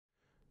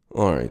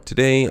All right,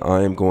 today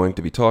I am going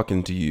to be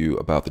talking to you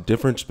about the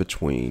difference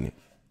between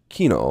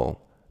Qunol,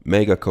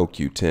 Mega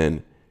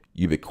CoQ10,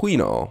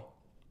 Ubiquinol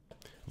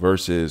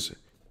versus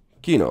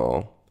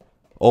Qunol,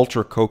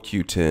 Ultra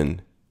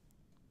CoQ10,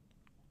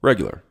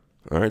 regular.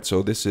 All right, so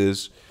all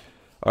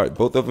right,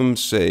 both of them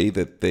say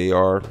that they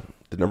are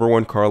the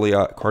 #1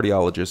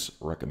 cardiologist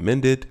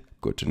recommended,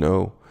 good to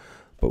know.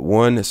 But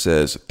one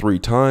says 3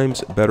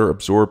 times better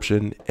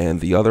absorption and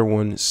the other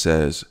one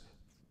says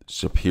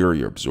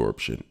superior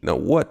absorption. Now,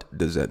 what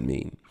does that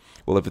mean?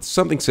 Well, if it's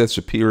something says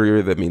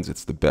superior, that means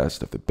it's the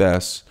best of the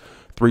best.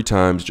 3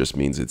 times just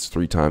means it's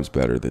 3 times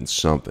better than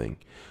something.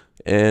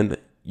 And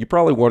you're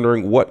probably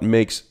wondering what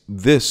makes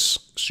this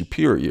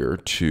superior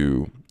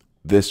to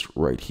this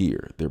right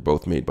here. They're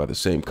both made by the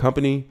same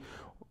company.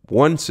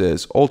 One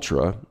says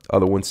ultra,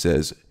 other one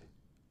says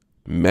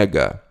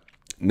mega.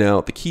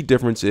 Now, the key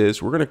difference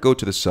is we're going to go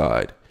to the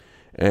side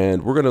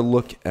and we're going to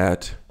look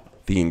at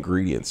the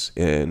ingredients,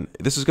 and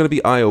this is going to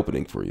be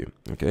eye-opening for you.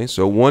 Okay,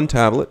 so one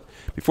tablet.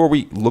 Before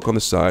we look on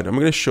the side, I'm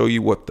going to show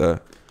you what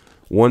the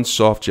one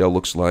soft gel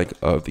looks like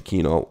of the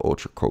Qunol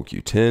Ultra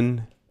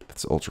CoQ10.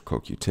 That's Ultra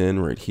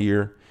CoQ10 right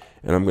here,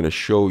 and I'm going to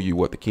show you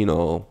what the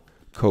Qunol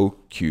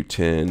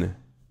CoQ10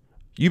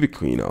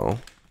 Ubiquinol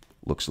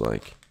looks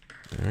like.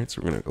 All right,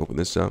 so we're going to open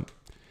this up,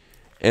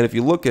 and if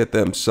you look at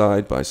them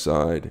side by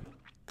side,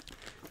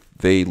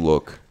 they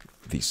look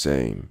the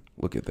same.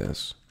 Look at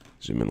this.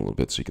 Zoom in a little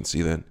bit so you can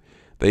see that.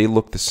 They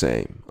look the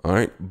same, all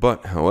right?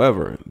 But,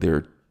 however, there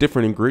are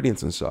different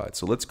ingredients inside.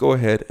 So let's go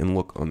ahead and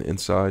look on the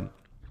inside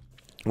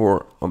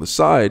or on the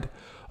side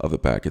of the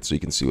packet so you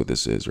can see what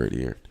this is right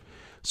here.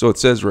 So it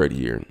says right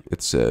here,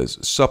 it says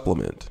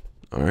supplement,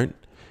 all right?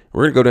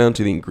 We're going to go down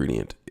to the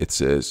ingredient. It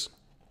says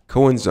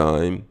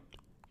coenzyme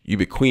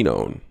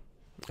ubiquinone,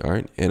 all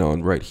right? And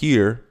on right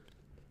here,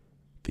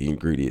 the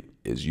ingredient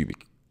is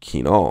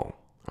ubiquinol.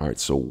 All right,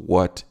 so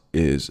what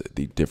is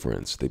the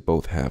difference? They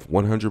both have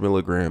 100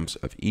 milligrams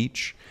of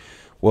each.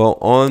 Well,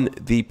 on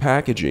the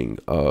packaging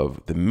of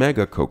the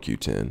Mega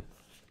CoQ10,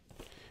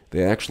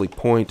 they actually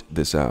point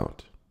this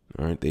out.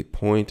 All right, they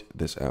point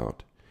this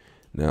out.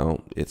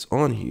 Now, it's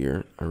on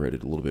here. I read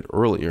it a little bit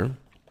earlier.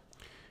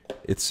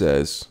 It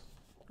says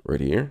right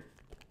here,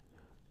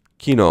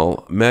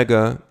 Qunol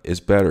Mega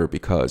is better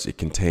because it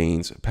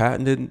contains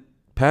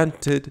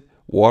patented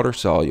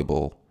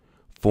water-soluble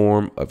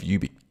form of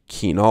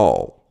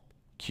ubiquinol.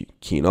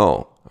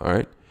 Qunol, all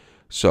right?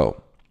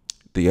 So,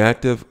 the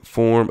active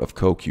form of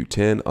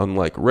CoQ10,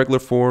 unlike regular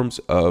forms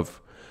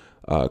of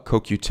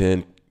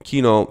CoQ10,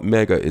 Qunol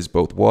Mega is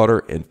both water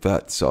and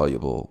fat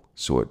soluble,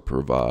 so it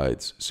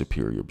provides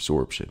superior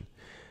absorption.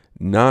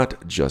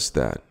 Not just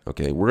that,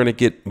 okay? We're going to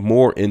get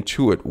more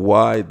into it,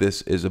 why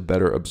this is a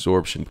better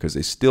absorption, because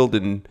they still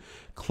didn't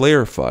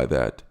clarify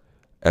that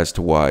as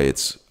to why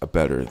it's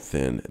better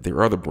than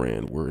their other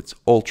brand, where it's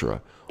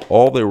Ultra.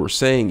 All they were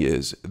saying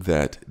is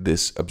that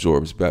this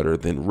absorbs better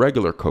than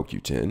regular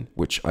CoQ10,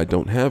 which I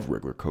don't have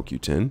regular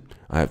CoQ10.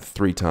 I have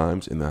 3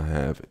 times, and I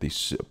have the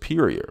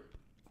superior.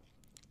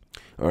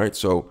 All right,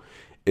 so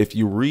if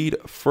you read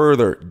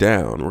further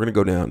down, we're going to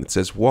go down. It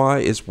says, why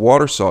is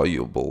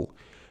water-soluble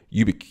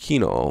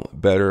ubiquinol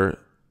better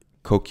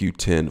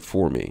CoQ10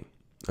 for me?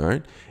 All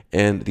right,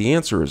 and the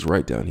answer is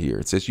right down here.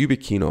 It says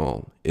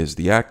ubiquinol is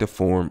the active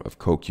form of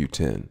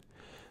CoQ10,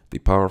 the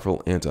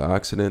powerful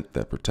antioxidant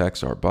that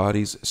protects our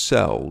body's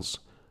cells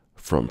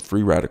from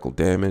free radical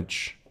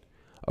damage.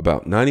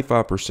 About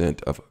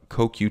 95% of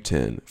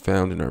CoQ10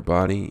 found in our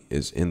body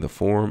is in the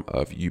form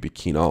of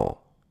ubiquinol.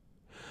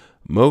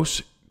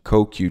 Most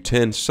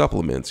CoQ10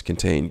 supplements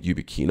contain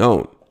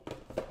ubiquinone.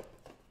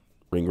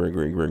 Ring, ring,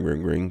 ring, ring,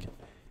 ring, ring.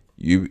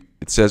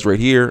 It says right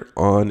here,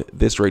 on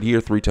this right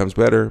here, 3 times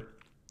better,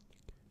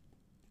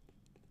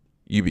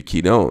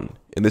 ubiquinone.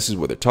 And this is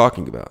what they're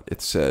talking about.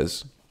 It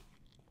says,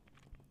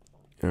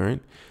 all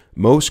right,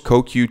 most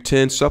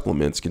CoQ10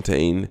 supplements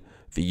contain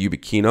the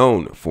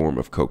ubiquinone form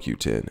of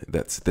CoQ10.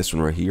 That's this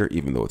one right here,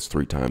 even though it's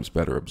 3 times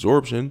better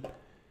absorption.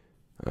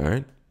 All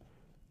right.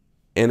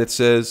 And it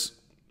says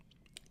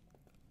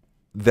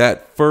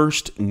that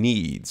first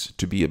needs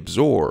to be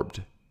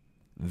absorbed,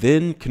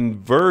 then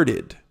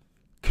converted.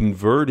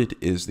 Converted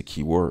is the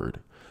key word,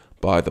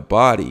 by the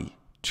body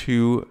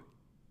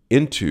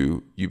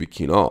into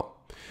ubiquinol.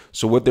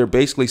 So what they're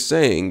basically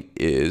saying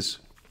is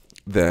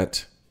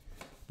that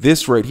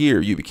this right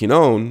here,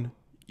 ubiquinone,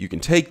 you can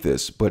take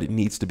this, but it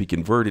needs to be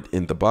converted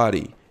in the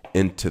body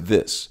into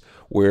this,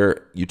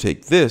 where you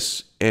take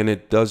this and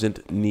it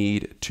doesn't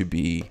need to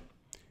be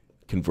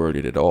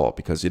converted at all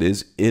because it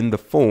is in the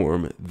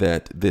form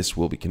that this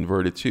will be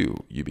converted to,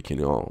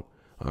 ubiquinol.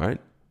 All right,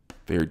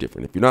 very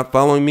different. If you're not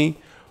following me,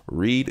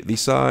 read the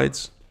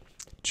sides.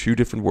 2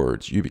 different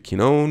words,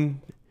 ubiquinone,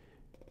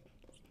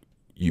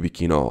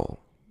 ubiquinol,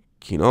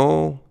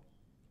 Qunol,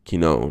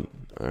 quinone.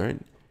 All right.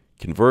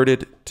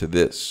 Converted to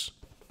this.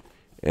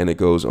 And it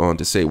goes on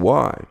to say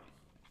why.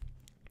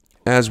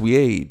 As we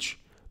age,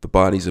 the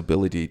body's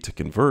ability to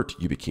convert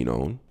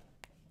ubiquinone,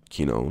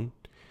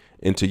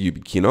 into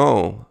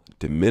ubiquinol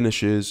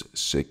diminishes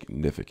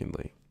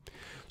significantly.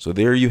 So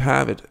there you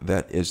have it.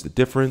 That is the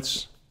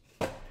difference.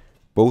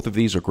 Both of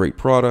these are great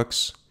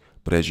products,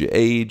 but as you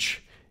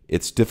age,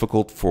 it's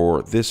difficult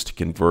for this to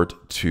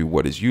convert to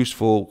what is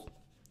useful,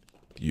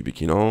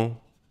 Ubiquinol.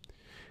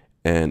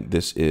 And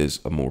this is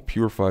a more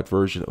purified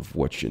version of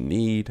what you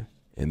need.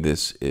 And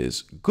this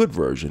is a good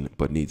version,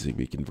 but needs to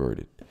be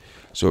converted.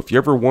 So if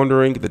you're ever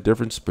wondering the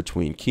difference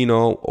between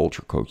Qunol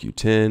Ultra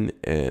CoQ10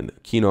 and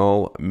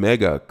Qunol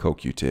Mega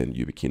CoQ10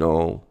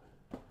 Ubiquinol,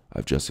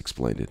 I've just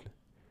explained it.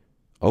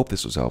 I hope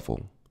this was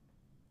helpful.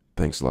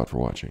 Thanks a lot for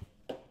watching.